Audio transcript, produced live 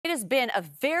has been a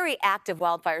very active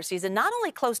wildfire season, not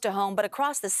only close to home, but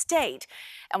across the state.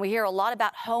 And we hear a lot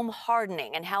about home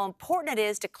hardening and how important it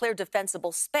is to clear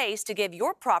defensible space to give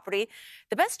your property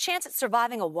the best chance at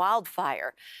surviving a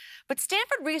wildfire. But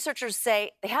Stanford researchers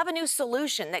say they have a new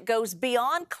solution that goes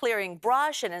beyond clearing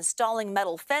brush and installing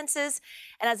metal fences.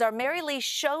 And as our Mary Lee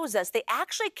shows us, they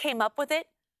actually came up with it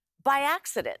by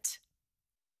accident.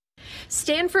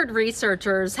 Stanford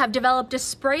researchers have developed a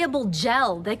sprayable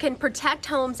gel that can protect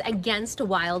homes against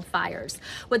wildfires.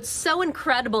 What's so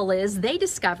incredible is they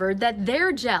discovered that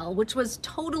their gel, which was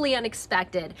totally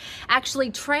unexpected, actually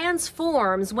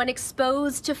transforms when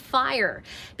exposed to fire,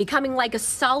 becoming like a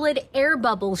solid air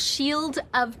bubble shield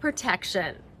of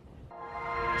protection.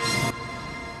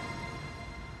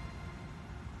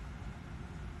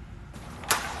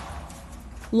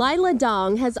 Lila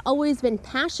Dong has always been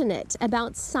passionate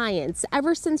about science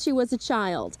ever since she was a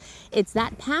child. It's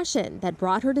that passion that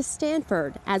brought her to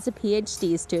Stanford as a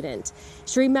PhD student.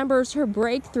 She remembers her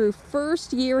breakthrough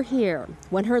first year here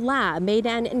when her lab made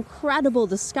an incredible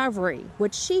discovery,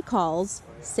 which she calls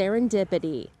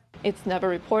serendipity. It's never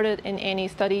reported in any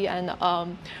study, and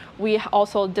we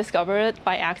also discovered it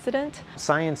by accident.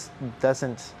 Science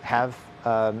doesn't have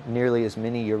nearly as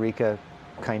many eureka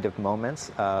kind of moments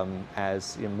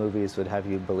as movies would have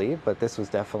you believe, but this was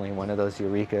definitely one of those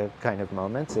eureka kind of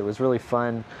moments. It was really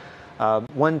fun,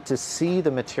 one, to see the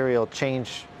material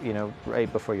change,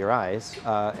 right before your eyes,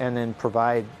 and then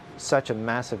provide such a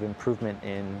massive improvement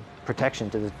in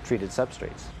protection to the treated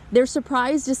substrates. Their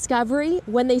surprise discovery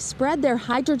when they spread their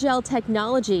hydrogel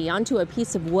technology onto a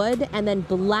piece of wood and then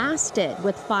blast it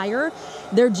with fire,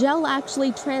 their gel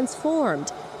actually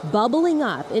transformed, bubbling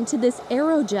up into this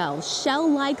aerogel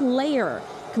shell-like layer,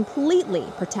 completely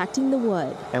protecting the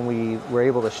wood. And we were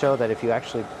able to show that if you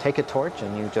actually take a torch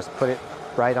and you just put it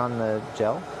right on the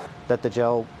gel, that the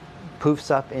gel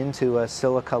poofs up into a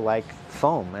silica-like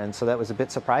foam. And so that was a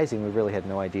bit surprising. We really had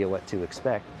no idea what to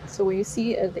expect. So when you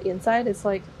see at the inside, it's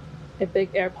like a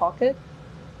big air pocket.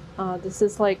 This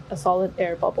is like a solid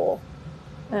air bubble.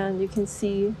 And you can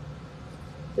see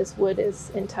this wood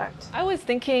is intact. I was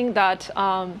thinking that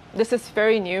this is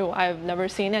very new. I've never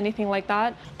seen anything like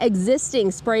that. Existing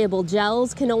sprayable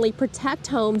gels can only protect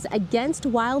homes against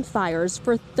wildfires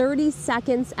for 30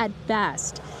 seconds at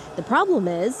best. The problem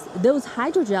is, those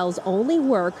hydrogels only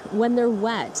work when they're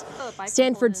wet.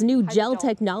 Stanford's new gel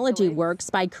technology works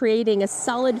by creating a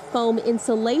solid foam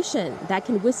insulation that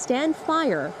can withstand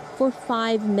fire for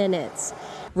 5 minutes.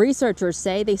 Researchers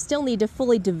say they still need to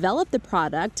fully develop the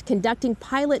product, conducting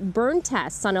pilot burn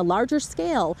tests on a larger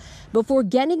scale before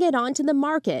getting it onto the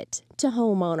market to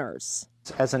homeowners.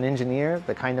 As an engineer,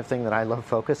 the kind of thing that I love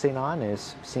focusing on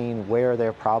is seeing where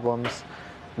there are problems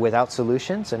without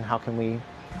solutions and how can we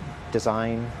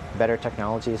design better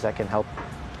technologies that can help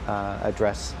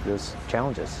address those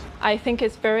challenges. I think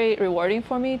it's very rewarding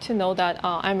for me to know that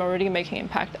I'm already making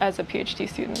impact as a PhD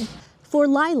student. For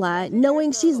Lila,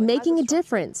 knowing she's making a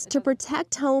difference to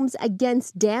protect homes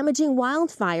against damaging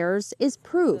wildfires is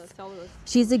proof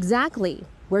she's exactly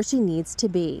where she needs to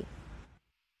be.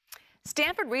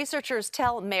 Stanford researchers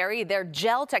tell Mary their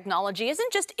gel technology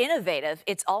isn't just innovative,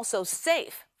 it's also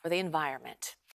safe for the environment.